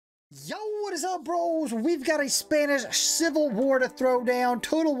Yo, what is up, bros? We've got a Spanish Civil War to throw down.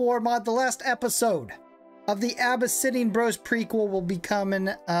 Total War mod. The last episode of the Abyssinian Bros prequel will be coming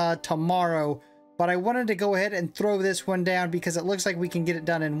tomorrow. But I wanted to go ahead and throw this one down because it looks like we can get it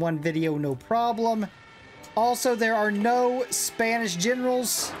done in one video, no problem. Also, there are no Spanish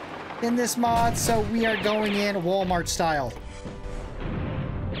generals in this mod, so we are going in Walmart style.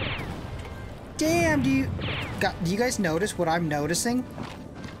 Damn, do you guys notice what I'm noticing?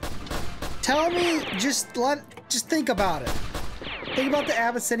 Tell me, just think about it. Think about the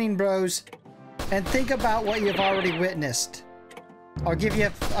Abyssinian Bros, and think about what you've already witnessed. I'll give you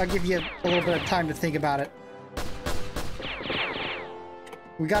a little bit of time to think about it.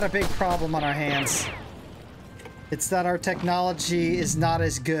 We got a big problem on our hands. It's that our technology is not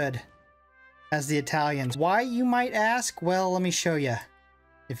as good as the Italians. Why, you might ask? Well, let me show you,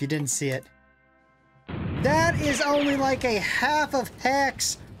 if you didn't see it. That is only like a half of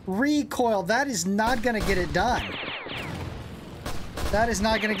hex recoil. That is not going to get it done. That is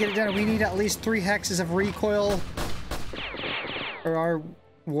not going to get it done. We need at least 3 hexes of recoil, or our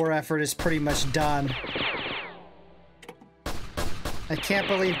war effort is pretty much done. I can't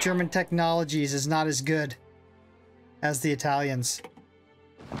believe German technologies is not as good as the Italians.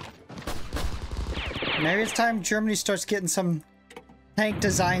 Maybe it's time Germany starts getting some tank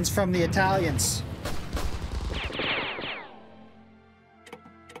designs from the Italians.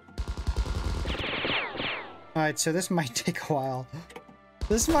 Alright, so this might take a while.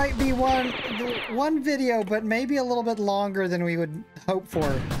 This might be one video, but maybe a little bit longer than we would hope for.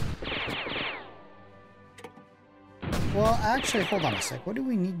 Well, actually, hold on a sec. What do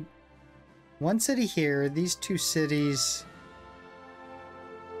we need? One city here, these 2 cities.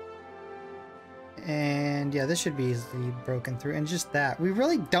 And yeah, this should be easily broken through. And just that. We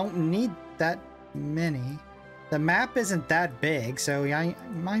really don't need that many. The map isn't that big, so I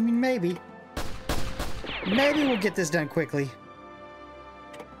mean, maybe. Maybe we'll get this done quickly.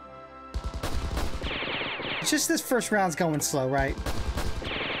 It's just this first round's going slow, right?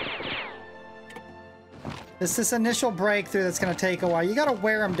 It's this initial breakthrough that's going to take a while. You got to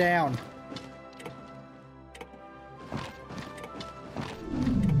wear them down.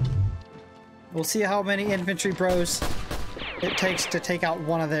 We'll see how many infantry bros it takes to take out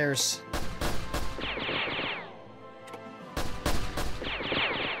one of theirs.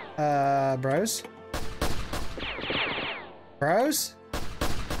 Bros? Bros?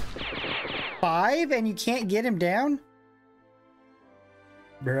 5 and you can't get him down?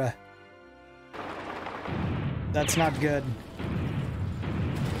 Bruh. That's not good.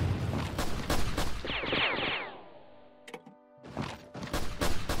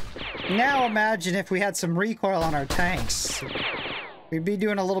 Now imagine if we had some recoil on our tanks. We'd be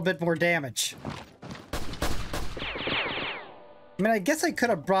doing a little bit more damage. I mean, I guess I could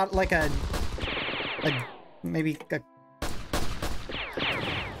have brought like maybe a...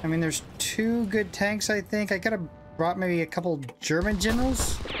 I mean, there's 2 good tanks, I think. I could have brought maybe a couple German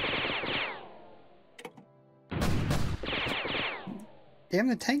generals. Damn,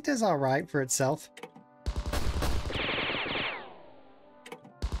 the tank does alright for itself.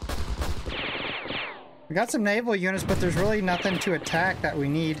 We got some naval units, but there's really nothing to attack that we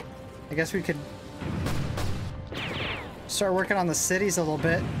need. I guess we could start working on the cities a little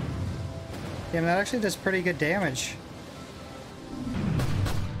bit. Damn, that actually does pretty good damage.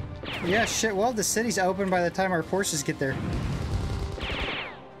 Yeah, shit, well, the city's open by the time our forces get there.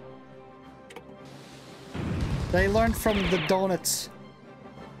 They learned from the donuts.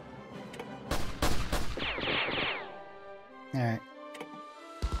 Alright.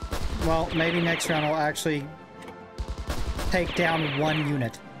 Well, maybe next round we'll actually take down 1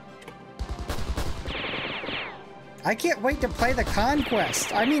 unit. I can't wait to play the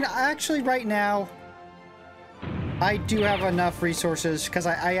Conquest. I mean, actually right now, I do have enough resources because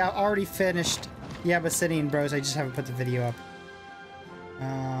I already finished the Abyssinian Bros. I just haven't put the video up.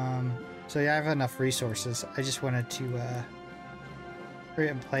 So yeah, I have enough resources. I just wanted to hurry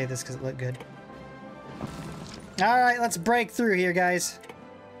up and play this because it looked good. Alright, let's break through here, guys.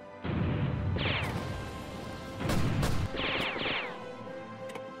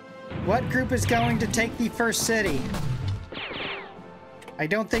 What group is going to take the first city? I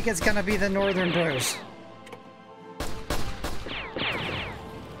don't think it's going to be the Northern Bros.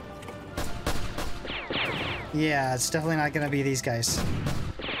 Yeah, it's definitely not going to be these guys.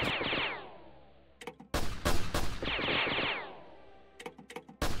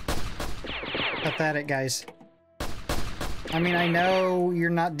 Pathetic, guys. I mean, I know you're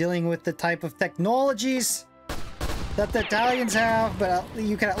not dealing with the type of technologies that the Italians have, but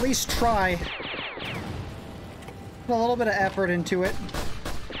you can at least try. Put a little bit of effort into it.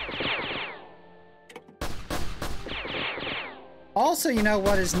 Also, you know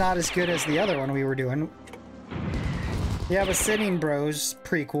what is not as good as the other one we were doing? The Abyssinian Bros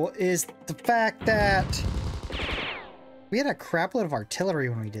prequel is the fact that we had a crapload of artillery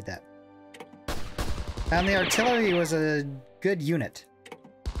when we did that. And the artillery was a good unit.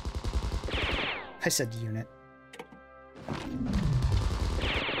 I said unit.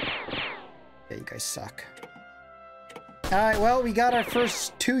 Yeah, you guys suck. Alright, well, we got our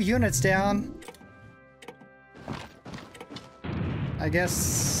first 2 units down. I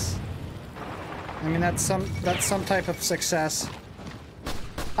guess... I mean, that's some type of success.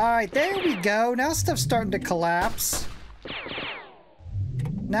 Alright, there we go. Now stuff's starting to collapse.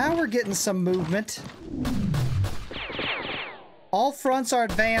 Now we're getting some movement. All fronts are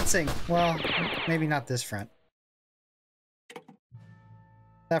advancing. Well, maybe not this front.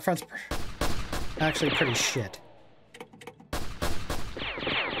 That front's actually pretty shit.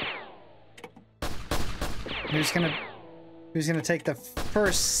 Who's gonna take the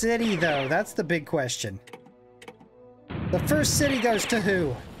first city, though? That's the big question. The first city goes to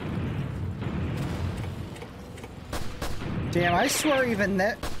who? Damn, I swear even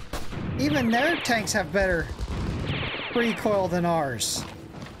their tanks have better recoil than ours.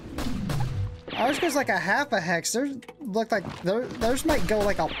 Ours goes like a half a hex. Theirs might go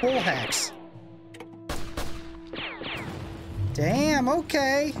like a full hex. Damn,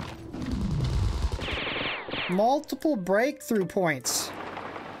 okay. Multiple breakthrough points.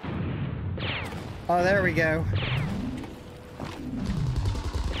 Oh, there we go.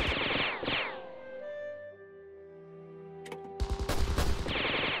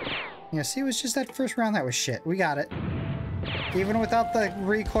 Yeah, see, it was just that first round that was shit. We got it. Even without the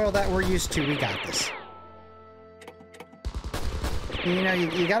recoil that we're used to, we got this. You know,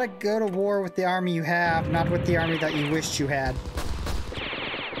 you gotta go to war with the army you have, not with the army that you wished you had.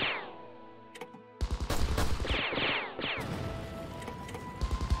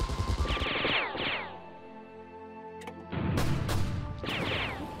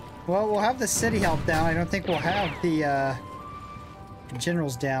 Well, we'll have the city help down. I don't think we'll have the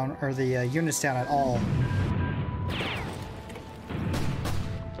generals down, or the units down at all.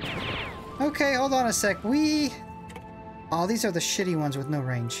 Okay, hold on a sec. Oh, these are the shitty ones with no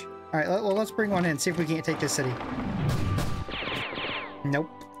range. Alright, well, let's bring one in, see if we can't take this city. Nope.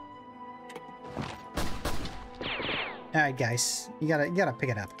 Alright, guys. You gotta pick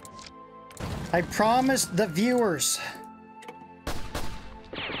it up. I promised the viewers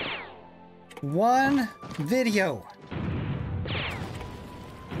 1 video.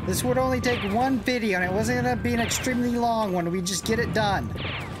 This would only take 1 video, and it wasn't gonna be an extremely long one. We just get it done.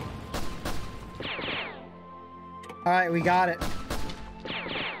 Alright, we got it.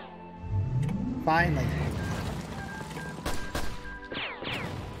 Finally.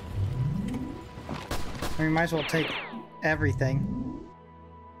 We might as well take everything.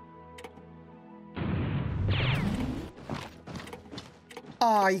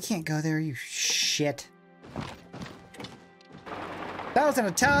 Oh, you can't go there, you shit. That was an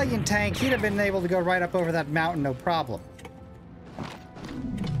Italian tank. He'd have been able to go right up over that mountain, no problem.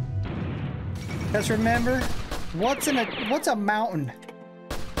 Because remember, what's a mountain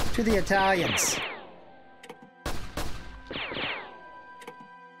to the Italians?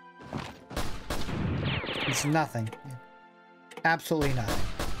 It's nothing. Absolutely nothing.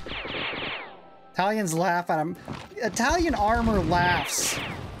 Italians laugh at them. Italian armor laughs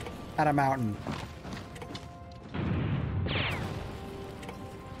at a mountain.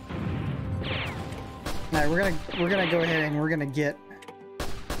 Alright, we're gonna go ahead and we're gonna get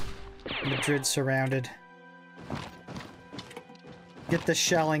Madrid surrounded. Get the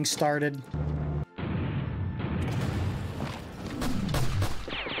shelling started.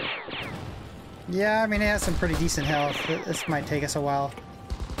 Yeah, I mean, it has some pretty decent health. This might take us a while.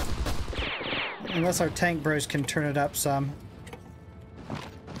 Unless our tank bros can turn it up some.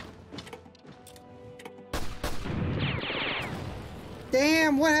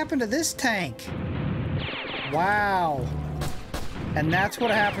 Damn, what happened to this tank? Wow. And that's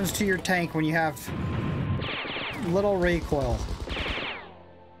what happens to your tank when you have little recoil.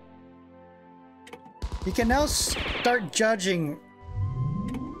 You can now start judging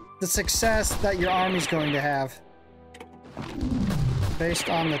the success that your army's going to have based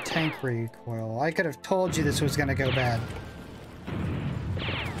on the tank recoil. I could have told you this was going to go bad.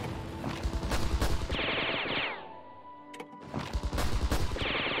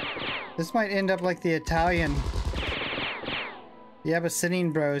 This might end up like the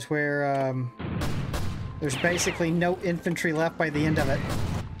Abyssinian Bros, where there's basically no infantry left by the end of it.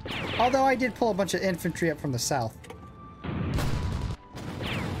 Although I did pull a bunch of infantry up from the south.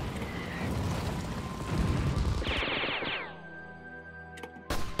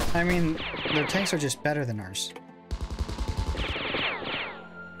 I mean, their tanks are just better than ours.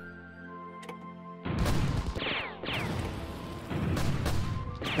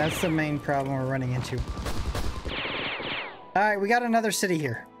 That's the main problem we're running into. Alright, we got another city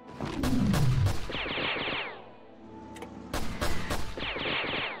here.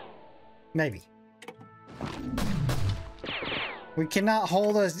 Maybe. We cannot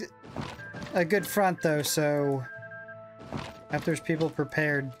hold a good front though, so if there's people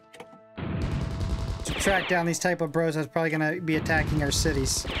prepared to track down these type of bros, that's probably gonna be attacking our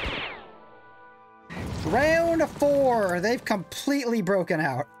cities. Round 4! They've completely broken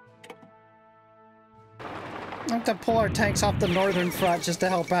out. I have to pull our tanks off the northern front just to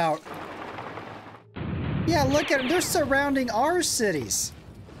help out. Yeah, look at them. They're surrounding our cities.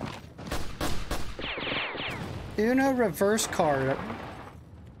 Uno reverse card.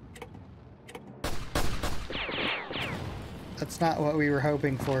 That's not what we were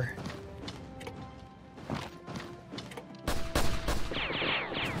hoping for.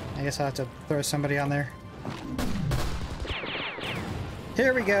 I guess I'll have to throw somebody on there.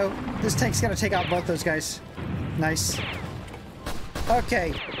 Here we go. This tank's gonna take out both those guys. Nice.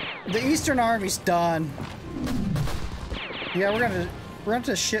 Okay. The Eastern Army's done. Yeah, we're gonna have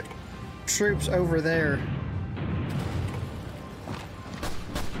to ship troops over there.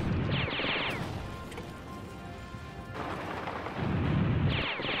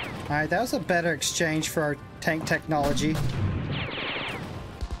 Alright, that was a better exchange for our tank technology.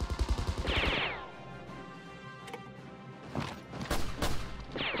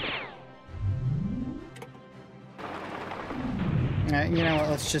 You know what,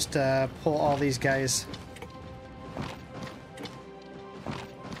 let's just pull all these guys.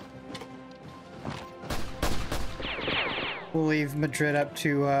 We'll leave Madrid up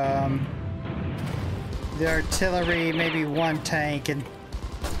to the artillery, maybe 1 tank, and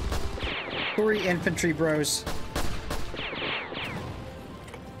 3 infantry bros.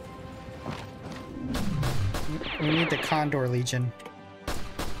 We need the Condor Legion.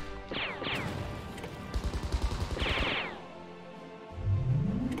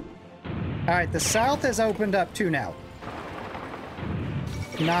 Alright, the south has opened up too now.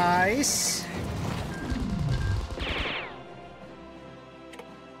 Nice.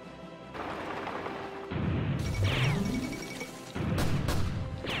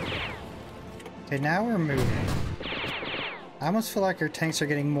 Okay, now we're moving. I almost feel like our tanks are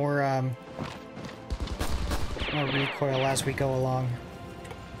getting more recoil as we go along.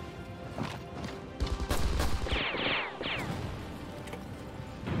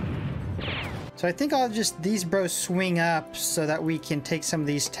 So I think I'll just, these bros swing up so that we can take some of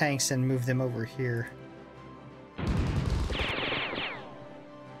these tanks and move them over here.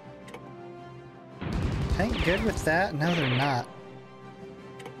 Tank good with that? No, they're not.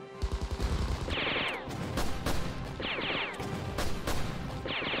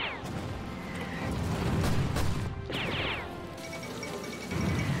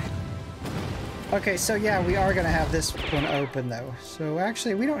 Okay, so yeah, we are gonna have this one open though. So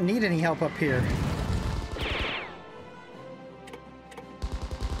actually, we don't need any help up here.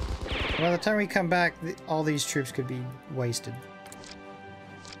 By the time we come back, all these troops could be wasted.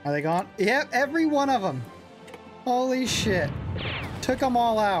 Are they gone? Yep, every one of them. Holy shit. Took them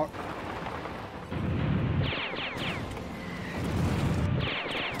all out.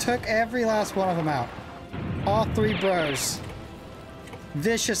 Took every last one of them out. All 3 bros.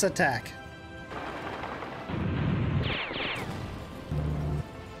 Vicious attack.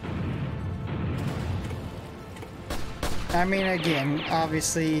 I mean, again,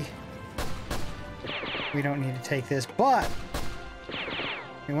 obviously, we don't need to take this, but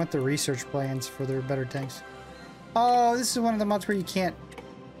we want the research plans for their better tanks. Oh, this is one of the months where you can't...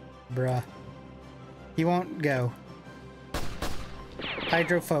 Bruh. He won't go.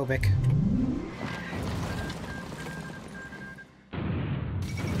 Hydrophobic.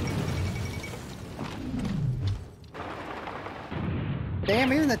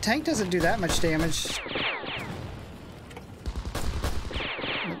 Damn, even the tank doesn't do that much damage.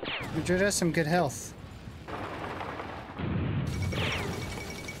 Madrid has some good health.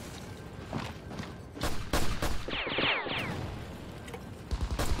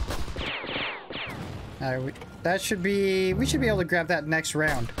 Alright, that should be... we should be able to grab that next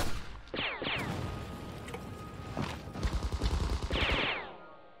round.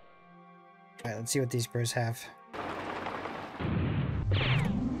 Alright, let's see what these bros have.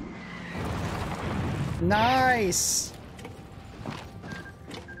 Nice!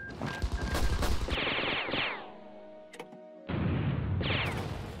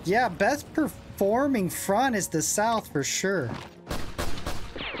 Yeah, best performing front is the south for sure.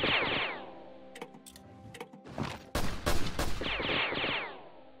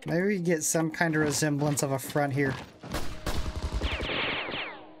 Maybe we get some kind of resemblance of a front here.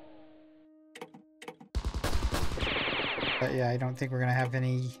 But yeah, I don't think we're gonna have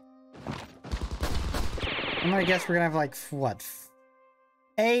any... I'm gonna guess we're gonna have like, what?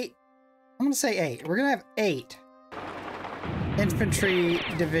 8? I'm gonna say 8. We're gonna have 8 infantry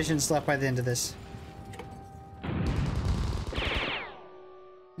divisions left by the end of this.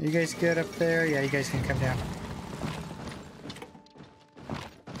 You guys good up there? Yeah, you guys can come down.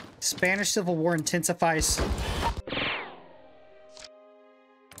 Spanish Civil War intensifies.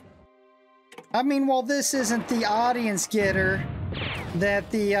 I mean, while this isn't the audience getter that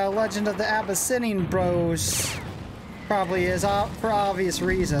the Legend of the Abyssinian Bros probably is, for obvious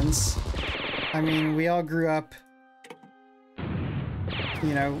reasons. I mean, we all grew up,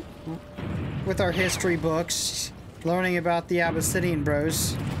 you know, with our history books, learning about the Abyssinian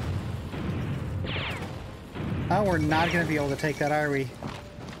Bros. Oh, we're not going to be able to take that, are we?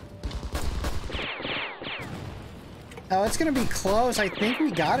 Oh, it's going to be close. I think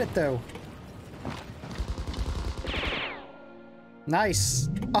we got it, though. Nice.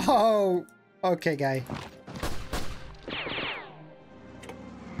 Oh, okay, guy.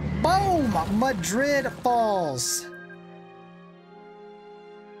 Boom! Madrid falls.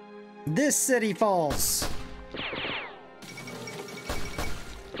 This city falls.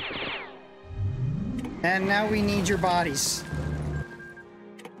 And now we need your bodies.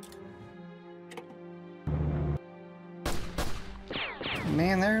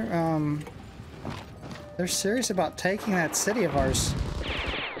 Man, they're serious about taking that city of ours.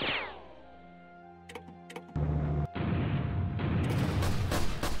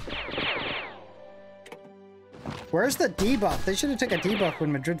 Where's the debuff? They should have took a debuff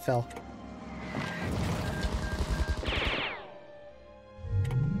when Madrid fell.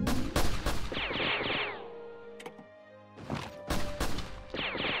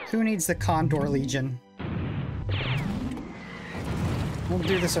 Who needs the Condor Legion? We'll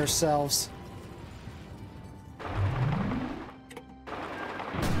do this ourselves.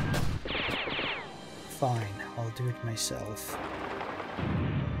 Fine, I'll do it myself.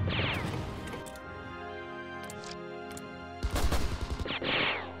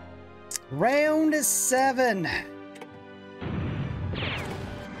 Round 7.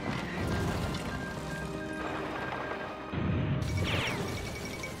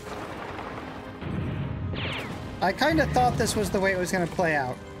 I kind of thought this was the way it was going to play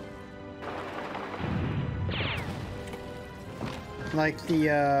out. Like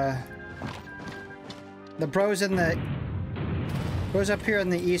the bros in the... Bros up here in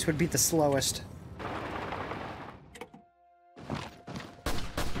the east would be the slowest.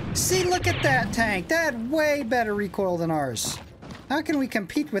 See, look at that tank! That had way better recoil than ours. How can we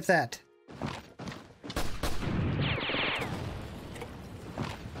compete with that?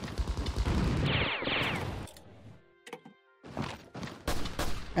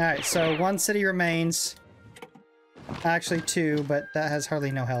 Alright, so 1 city remains. Actually 2, but that has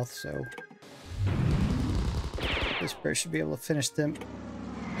hardly no health, so... This bird should be able to finish them.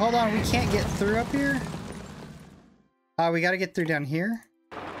 Hold on, we can't get through up here? We gotta get through down here?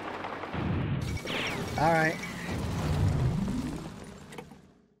 Alright.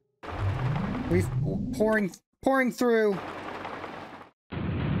 We've... pouring through.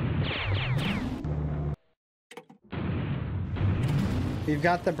 We've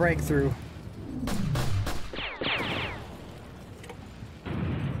got the breakthrough.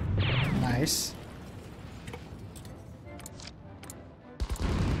 Nice.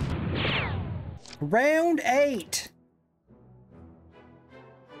 Round 8.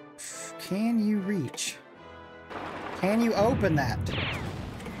 Can you reach? Can you open that?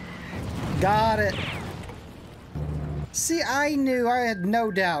 Got it. See, I had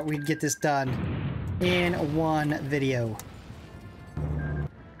no doubt we'd get this done in 1 video.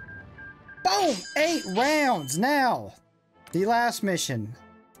 Boom! 8 rounds! Now, the last mission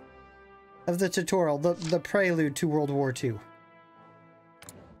of the tutorial, the prelude to World War II.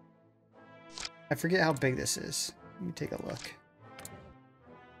 I forget how big this is. Let me take a look.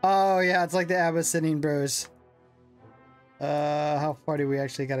 Oh yeah, it's like the Abyssinian Bros. How far do we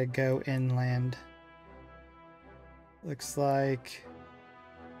actually gotta go inland? Looks like...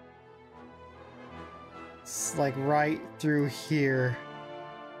 it's like right through here.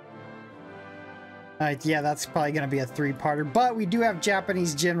 Yeah, that's probably going to be a 3-parter, but we do have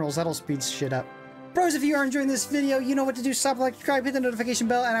Japanese generals. That'll speed shit up. Bros, if you are enjoying this video, you know what to do. Stop, like, subscribe, hit the notification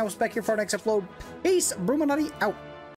bell, and I will be back here for our next upload. Peace, Bruchminati out.